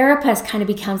 the therapist kind of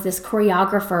becomes this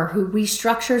choreographer who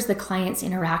restructures the client's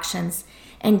interactions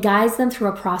and guides them through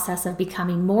a process of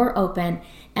becoming more open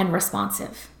and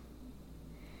responsive.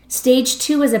 Stage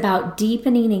 2 is about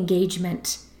deepening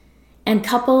engagement, and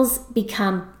couples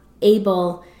become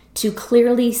able to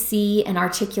clearly see and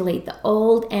articulate the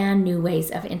old and new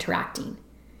ways of interacting.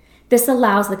 This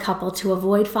allows the couple to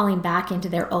avoid falling back into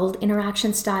their old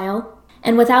interaction style,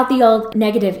 and without the old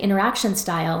negative interaction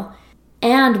style,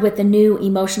 and with the new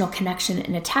emotional connection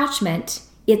and attachment,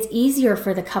 it's easier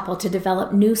for the couple to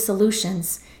develop new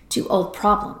solutions to old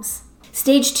problems.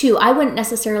 Stage 2, I wouldn't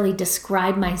necessarily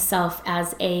describe myself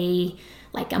as a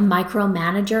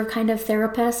micromanager kind of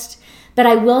therapist, but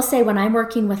I will say when I'm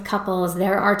working with couples,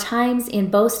 there are times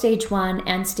in both stage 1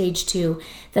 and stage 2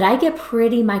 that I get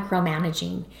pretty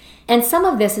micromanaging. And some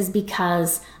of this is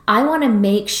because I want to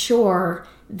make sure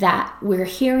that we're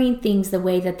hearing things the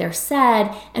way that they're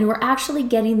said and we're actually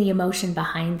getting the emotion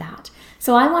behind that.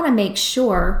 So I want to make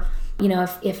sure,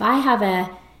 if I have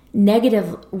a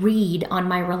negative read on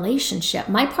my relationship,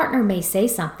 my partner may say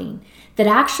something that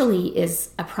actually is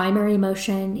a primary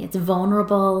emotion, it's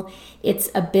vulnerable, it's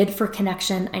a bid for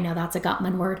connection. I know that's a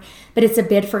Gottman word, but it's a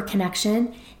bid for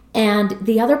connection, and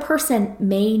the other person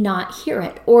may not hear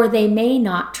it or they may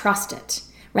not trust it,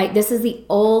 right? This is the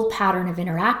old pattern of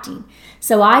interacting.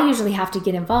 So I usually have to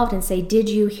get involved and say, did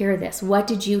you hear this? What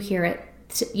did you hear it?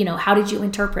 How did you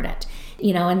interpret it?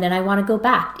 And then I want to go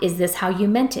back. Is this how you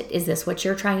meant it? Is this what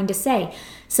you're trying to say?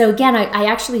 So again, I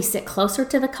actually sit closer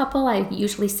to the couple. I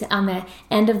usually sit on the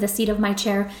end of the seat of my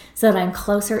chair so that I'm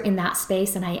closer in that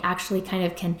space, and I actually kind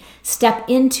of can step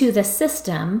into the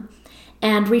system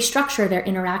and restructure their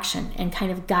interaction and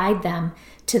kind of guide them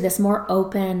to this more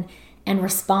open and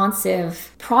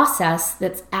responsive process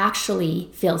that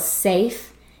actually feels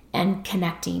safe and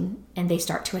connecting, and they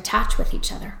start to attach with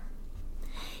each other.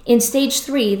 In stage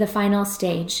 3, the final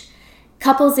stage,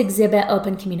 couples exhibit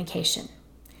open communication.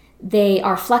 They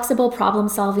are flexible problem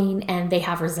solving and they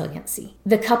have resiliency.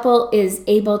 The couple is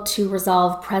able to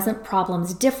resolve present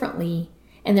problems differently,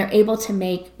 and they're able to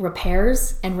make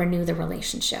repairs and renew the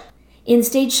relationship. In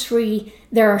stage 3,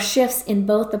 there are shifts in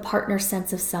both the partner's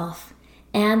sense of self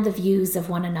and the views of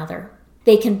one another.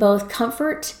 They can both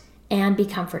comfort and be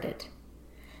comforted.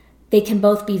 They can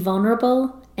both be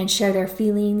vulnerable and share their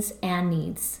feelings and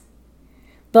needs.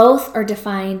 Both are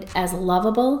defined as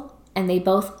lovable, and they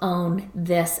both own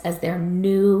this as their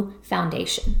new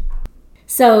foundation.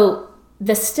 So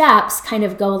the steps kind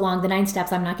of go along, the 9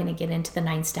 steps, I'm not going to get into the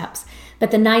 9 steps,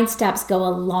 but the 9 steps go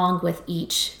along with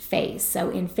each phase. So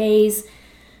in phase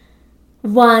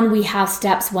 1, we have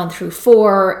steps 1 through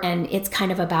 4, and it's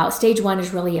kind of about, stage 1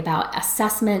 is really about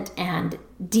assessment and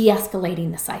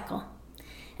de-escalating the cycle.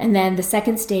 And then the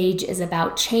second stage is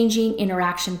about changing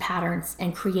interaction patterns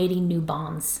and creating new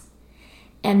bonds.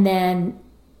 And then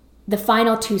the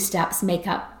final 2 steps make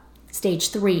up stage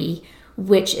 3,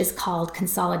 which is called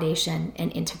consolidation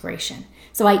and integration.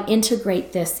 So I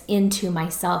integrate this into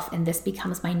myself, and this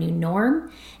becomes my new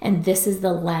norm, and this is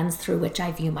the lens through which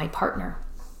I view my partner.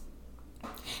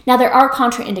 Now, there are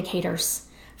contraindicators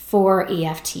for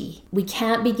EFT. We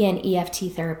can't begin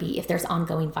EFT therapy if there's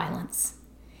ongoing violence.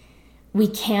 We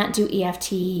can't do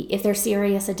EFT if there's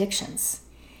serious addictions.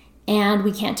 And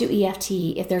we can't do EFT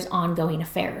if there's ongoing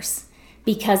affairs,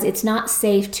 because it's not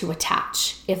safe to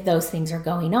attach if those things are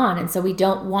going on. And so we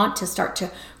don't want to start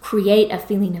to create a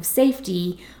feeling of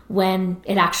safety when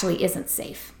it actually isn't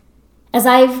safe. As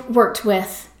I've worked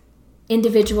with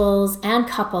individuals and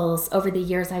couples over the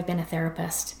years I've been a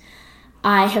therapist,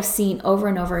 I have seen over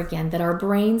and over again that our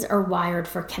brains are wired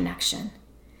for connection,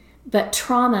 but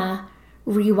trauma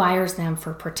rewires them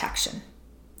for protection.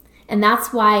 And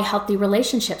that's why healthy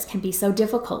relationships can be so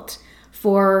difficult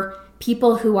for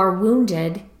people who are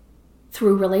wounded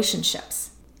through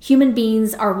relationships. Human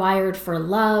beings are wired for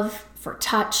love, for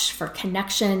touch, for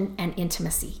connection, and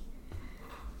intimacy.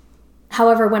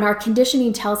 However, when our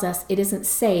conditioning tells us it isn't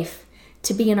safe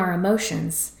to be in our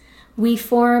emotions, we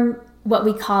form what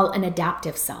we call an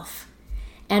adaptive self,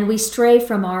 and we stray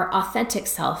from our authentic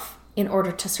self in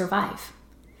order to survive.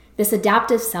 This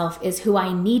adaptive self is who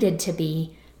I needed to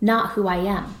be, not who I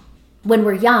am. When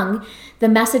we're young, the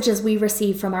messages we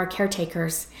receive from our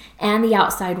caretakers and the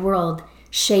outside world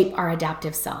shape our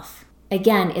adaptive self.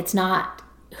 Again, it's not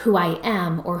who I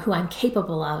am or who I'm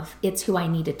capable of, it's who I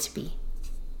needed to be.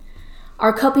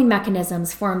 Our coping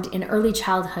mechanisms formed in early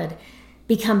childhood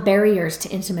become barriers to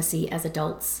intimacy as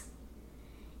adults.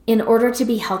 In order to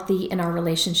be healthy in our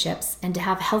relationships and to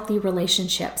have healthy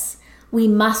relationships, we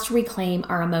must reclaim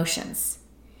our emotions.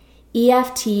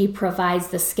 EFT provides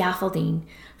the scaffolding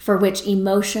for which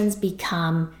emotions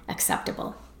become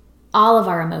acceptable. All of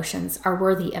our emotions are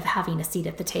worthy of having a seat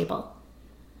at the table.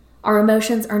 Our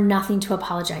emotions are nothing to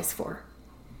apologize for.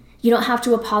 You don't have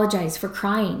to apologize for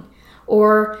crying,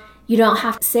 or you don't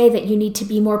have to say that you need to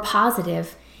be more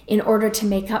positive in order to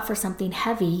make up for something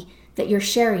heavy that you're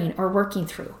sharing or working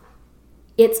through.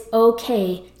 It's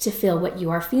okay to feel what you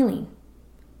are feeling.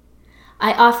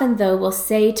 I often, though, will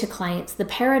say to clients, the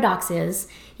paradox is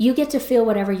you get to feel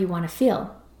whatever you want to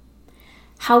feel.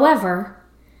 However,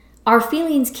 our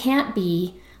feelings can't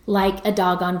be like a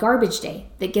dog on garbage day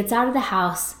that gets out of the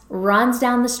house, runs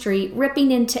down the street,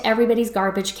 ripping into everybody's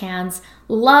garbage cans,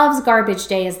 loves garbage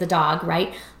day as the dog,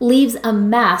 right? Leaves a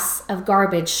mess of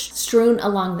garbage strewn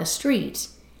along the street.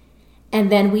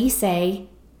 And then we say,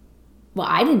 well,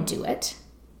 I didn't do it.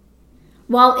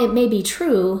 While it may be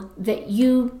true that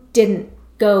you didn't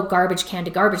go garbage can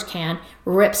to garbage can,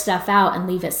 rip stuff out and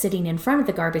leave it sitting in front of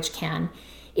the garbage can,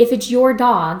 if it's your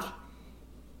dog,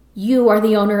 you are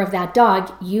the owner of that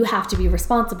dog, you have to be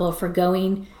responsible for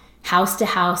going house to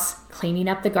house, cleaning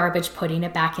up the garbage, putting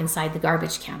it back inside the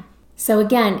garbage can. So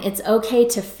again, it's okay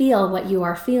to feel what you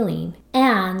are feeling,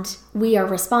 and we are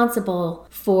responsible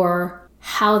for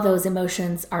how those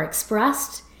emotions are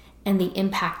expressed and the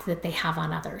impact that they have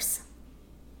on others.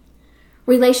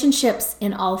 Relationships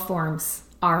in all forms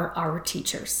are our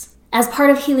teachers. As part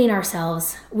of healing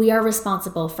ourselves, we are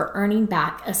responsible for earning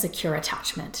back a secure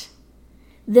attachment.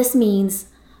 This means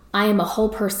I am a whole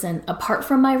person apart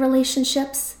from my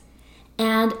relationships,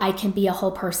 and I can be a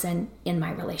whole person in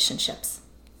my relationships.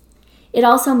 It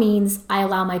also means I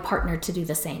allow my partner to do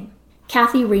the same.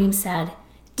 Kathy Ream said,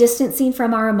 "Distancing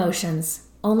from our emotions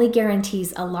only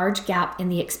guarantees a large gap in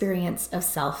the experience of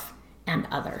self and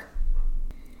other."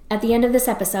 At the end of this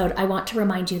episode, I want to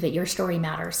remind you that your story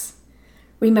matters.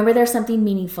 Remember, there's something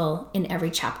meaningful in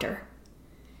every chapter.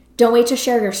 Don't wait to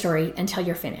share your story until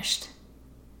you're finished.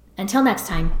 Until next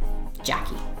time,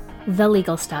 Jackie. The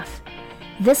Legal Stuff.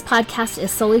 This podcast is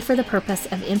solely for the purpose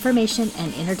of information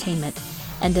and entertainment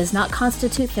and does not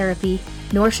constitute therapy,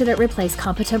 nor should it replace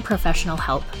competent professional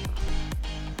help.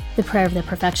 The Prayer of the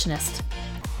Perfectionist.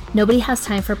 Nobody has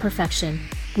time for perfection.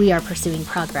 We are pursuing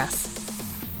progress.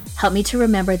 Help me to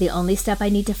remember the only step I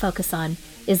need to focus on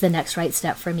is the next right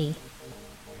step for me.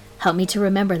 Help me to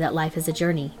remember that life is a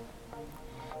journey.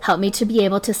 Help me to be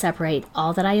able to separate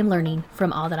all that I am learning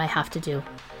from all that I have to do.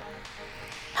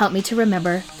 Help me to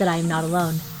remember that I am not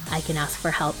alone. I can ask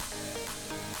for help.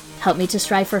 Help me to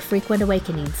strive for frequent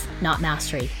awakenings, not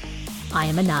mastery. I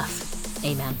am enough.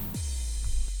 Amen.